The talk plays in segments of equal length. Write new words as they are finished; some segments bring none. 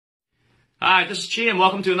Hi, this is Chi and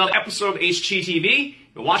welcome to another episode of HCTV.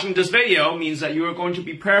 You're watching this video means that you are going to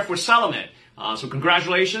prepare for settlement. So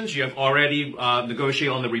congratulations, you have already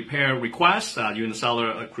negotiated on the repair request. You and the seller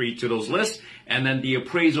agreed to those lists, and then the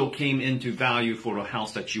appraisal came into value for the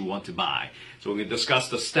house that you want to buy. So we're going to discuss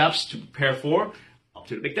the steps to prepare for up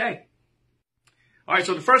to the big day. All right,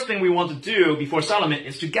 so the first thing we want to do before settlement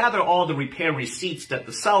is to gather all the repair receipts that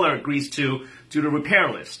the seller agrees to the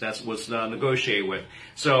repair list that was negotiated with.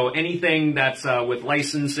 So anything that's with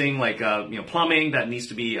licensing, like plumbing that needs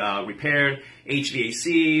to be repaired,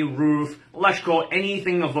 HVAC, roof, electrical,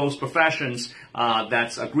 anything of those professions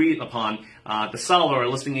that's agreed upon, the seller or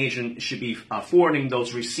listing agent should be forwarding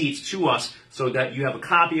those receipts to us so that you have a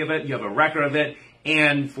copy of it, you have a record of it,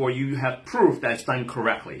 and for you to have proof that it's done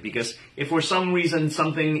correctly. Because if for some reason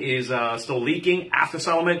something is still leaking after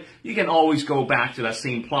settlement, you can always go back to that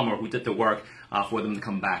same plumber who did the work for them to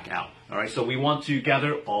come back out. All right, so we want to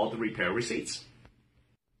gather all the repair receipts.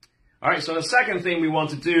 All right, so the second thing we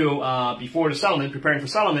want to do before the settlement, preparing for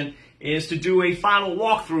settlement, is to do a final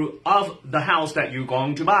walkthrough of the house that you're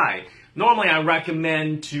going to buy. Normally, I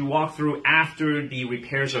recommend to walk through after the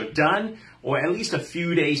repairs are done, or at least a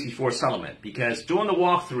few days before settlement, because during the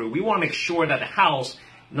walkthrough, we want to make sure that the house,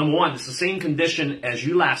 number one, is the same condition as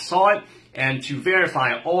you last saw it, and to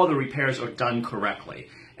verify all the repairs are done correctly.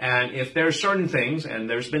 And if there are certain things, and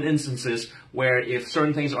there's been instances where if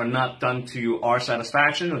certain things are not done to our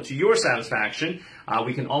satisfaction or to your satisfaction,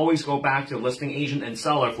 we can always go back to the listing agent and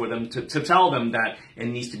seller for them to tell them that it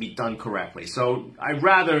needs to be done correctly. So I'd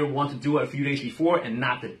rather want to do it a few days before and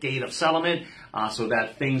not the date of settlement so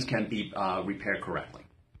that things can be repaired correctly.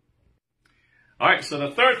 All right, so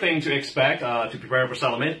the third thing to expect to prepare for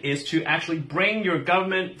settlement is to actually bring your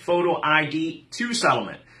government photo ID to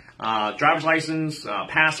settlement. Driver's license,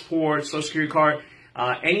 passport, social security card,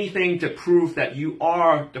 anything to prove that you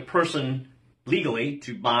are the person legally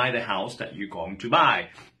to buy the house that you're going to buy.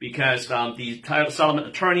 Because the title settlement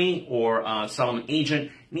attorney or settlement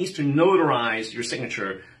agent needs to notarize your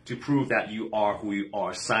signature to prove that you are who you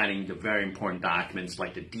are, signing the very important documents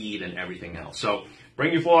like the deed and everything else. So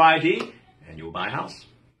bring your full ID and you'll buy a house.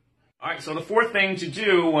 All right, so the fourth thing to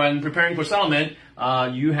do when preparing for settlement,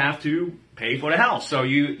 you have to pay for the house. So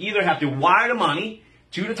you either have to wire the money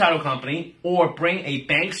to the title company or bring a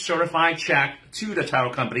bank certified check to the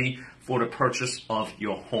title company for the purchase of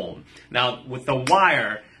your home. Now, with the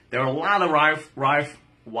wire, there are a lot of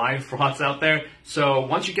wire frauds out there. So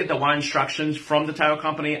once you get the wire instructions from the title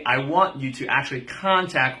company, I want you to actually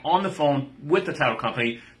contact on the phone with the title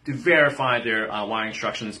company to verify their wire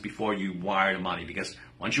instructions before you wire the money, because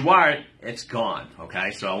once you wire it, it's gone, okay?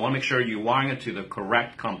 So I want to make sure you're wiring it to the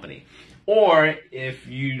correct company. Or if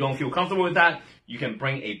you don't feel comfortable with that, you can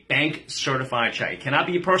bring a bank certified check. It cannot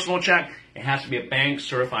be a personal check. It has to be a bank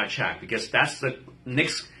certified check, because that's the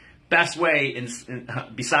next best way,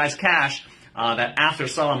 besides cash, that after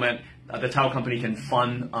settlement, the title company can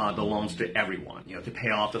fund the loans to everyone, to pay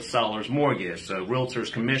off the seller's mortgage, the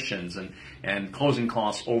realtor's commissions, and closing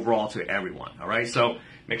costs overall to everyone. All right, so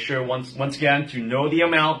make sure once again to know the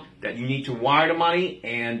amount that you need to wire the money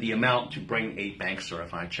and the amount to bring a bank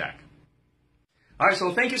certified check. All right,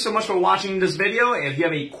 so thank you so much for watching this video. If you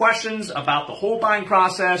have any questions about the whole buying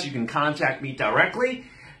process, you can contact me directly.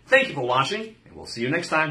 Thank you for watching, and we'll see you next time.